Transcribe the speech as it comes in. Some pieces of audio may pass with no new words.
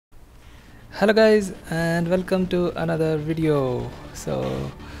Hello guys, and welcome to another video.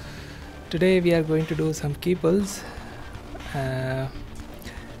 So today we are going to do some key pulls. uh,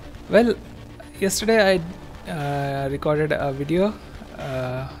 well, yesterday I recorded a video.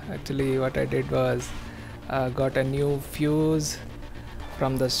 Actually what I did was got a new fuse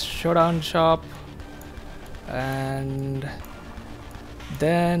from the showdown shop, and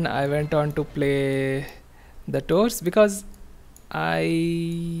then I went on to play the tours because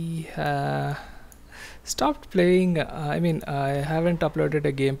I stopped playing. I haven't uploaded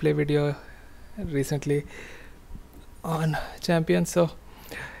a gameplay video recently on Champions. So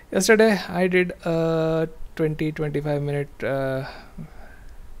yesterday I did a 20-25 minute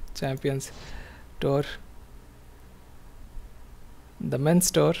Champions tour, the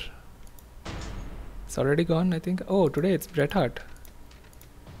men's tour. It's already gone, I think. Oh, today it's Bret Hart.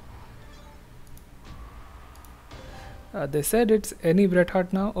 They said it's any Bret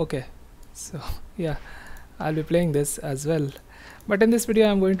Hart now. Okay, so yeah, I'll be playing this as well, but in this video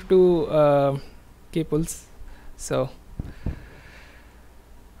I'm going to do key pulls. So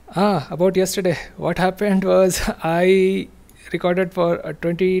about yesterday, what happened was I recorded for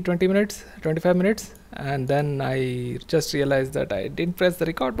 20 minutes, 25 minutes, and then I just realized that I didn't press the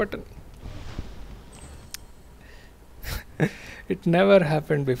record button. It never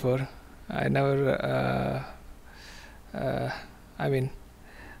happened before. I never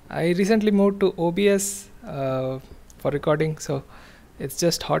I recently moved to OBS for recording, so it's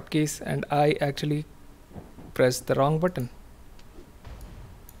just hotkeys, and I actually pressed the wrong button.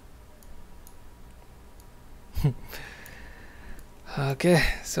 Okay,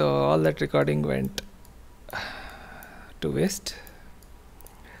 so all that recording went to waste.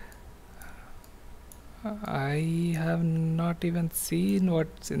 I have not even seen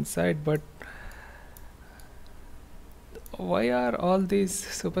what's inside, but why are all these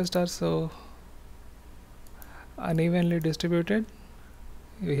superstars so unevenly distributed?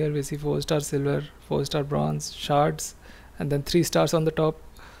 Here we see 4-star silver, 4-star bronze, shards, and then 3 stars on the top.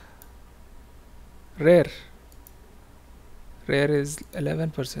 Rare is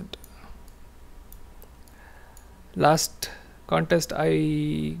 11%. Last contest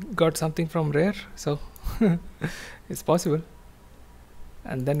I got something from rare, so it's possible.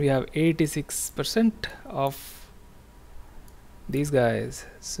 And then we have 86% of these guys,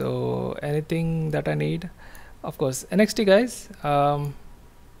 so anything that I need. Of course, NXT guys,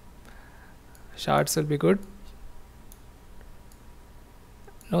 shards will be good.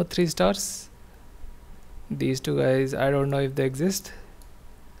 No 3 stars. These two guys, I don't know if they exist.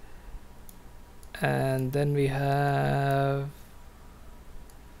 And then we have,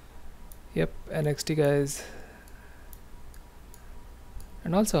 yep, NXT guys.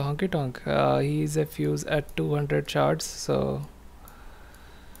 And also Honky Tonk, he's a fuse at 200 shards, so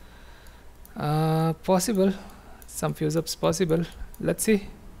possible, some fuse ups possible. Let's see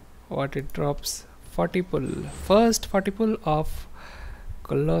what it drops. 40 pull, first 40 pull of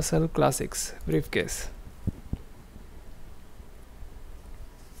Colossal Classics briefcase.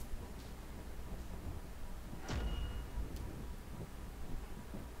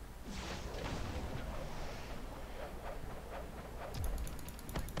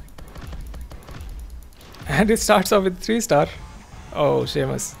 And it starts off with 3-star. Oh,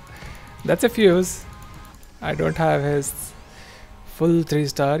 Sheamus. That's a fuse. I don't have his full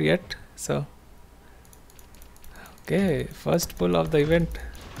 3-star yet, so okay, first pull of the event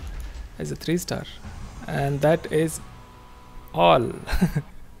is a 3-star, and that is all.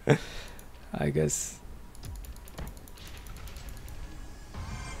 I guess.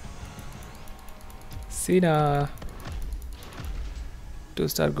 Cena,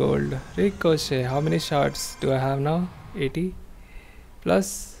 2-star gold. Ricochet, how many shards do I have now? 80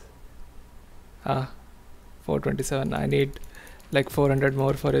 plus 427. I need like 400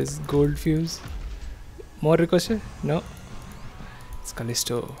 more for his gold fuse. More Ricochet? No, it's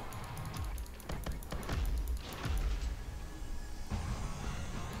Callisto.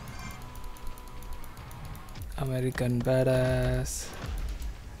 American Badass.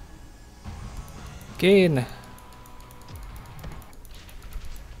 Kane.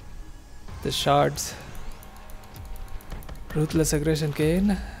 The shards. Ruthless Aggression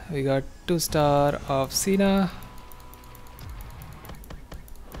Kane. We got 2-star of Cena.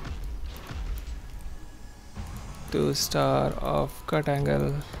 Two-star of Kurt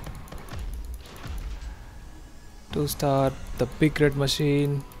Angle. 2-star the Big Red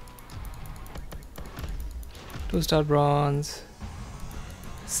Machine. 2-star bronze.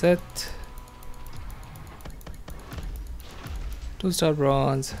 Seth. 2-star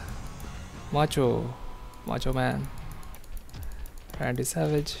bronze. Macho Man. Randy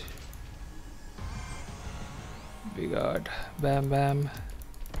Savage. we got? Bam bam.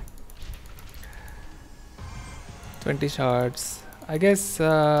 20 shards. I guess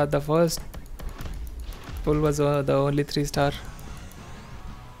the first pull was the only 3-star,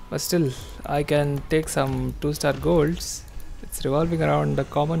 but still I can take some 2-star golds. It's revolving around the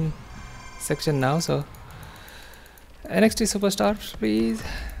common section now, so NXT superstar please.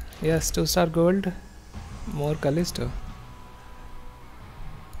 Yes, 2-star gold. More Callisto.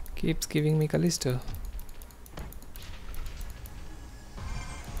 Keeps giving me Callisto.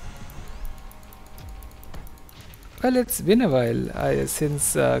 Well, it's been a while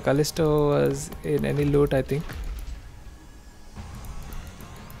since Callisto was in any loot, I think.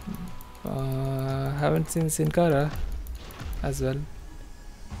 Haven't seen Sin Cara as well.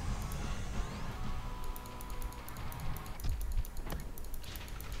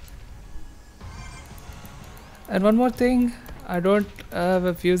 And one more thing, I don't have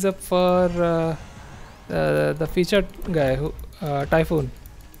a fuse up for the featured guy, who Typhoon.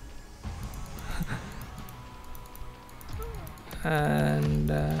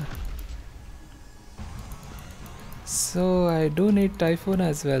 And so I do need Typhoon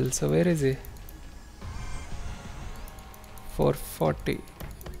as well. So where is he? 440.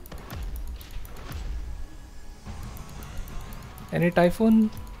 Any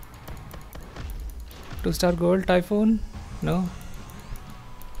Typhoon? 2-star gold Typhoon? No.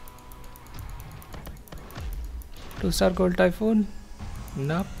 2-star gold Typhoon?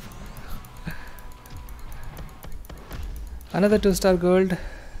 Nope. Another 2-star gold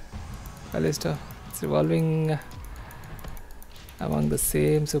Callisto. It's revolving among the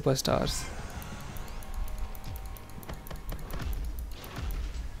same superstars.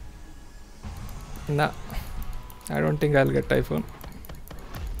 Nah, I don't think I'll get Typhoon.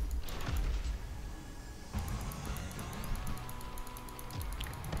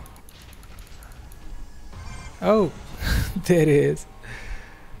 Oh, there he is.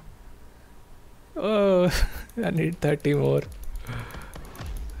 Oh, I need 30 more.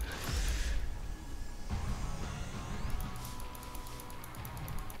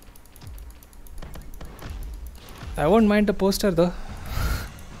 I won't mind the poster though.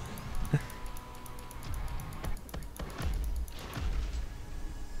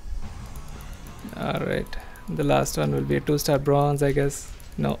 Alright, the last one will be a 2-star bronze, I guess.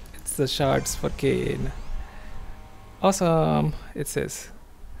 No, it's the shards for Kane. Awesome, it says.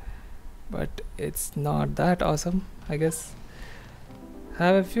 But it's not that awesome, I guess.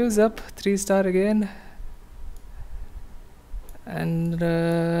 Have a fuse up, 3-star again. And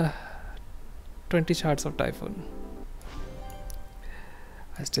 20 shards of Typhoon.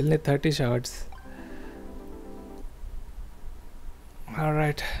 I still need 30 shards.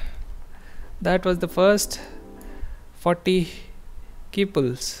 Alright. That was the first 40 key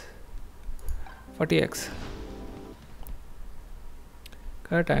pulls. 40x.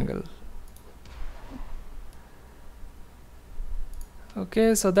 Cut angle.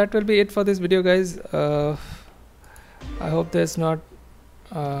 Okay, so that will be it for this video, guys. I hope there's not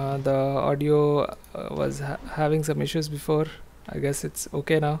the audio was having some issues before. I guess it's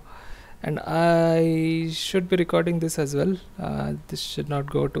okay now, and I should be recording this as well. This should not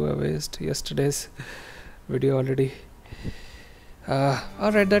go to a waste. Yesterday's video already.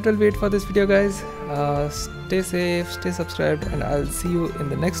 Alright, that will be it for this video, guys. Stay safe, stay subscribed, and I'll see you in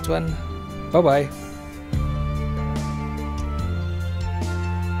the next one. Bye bye.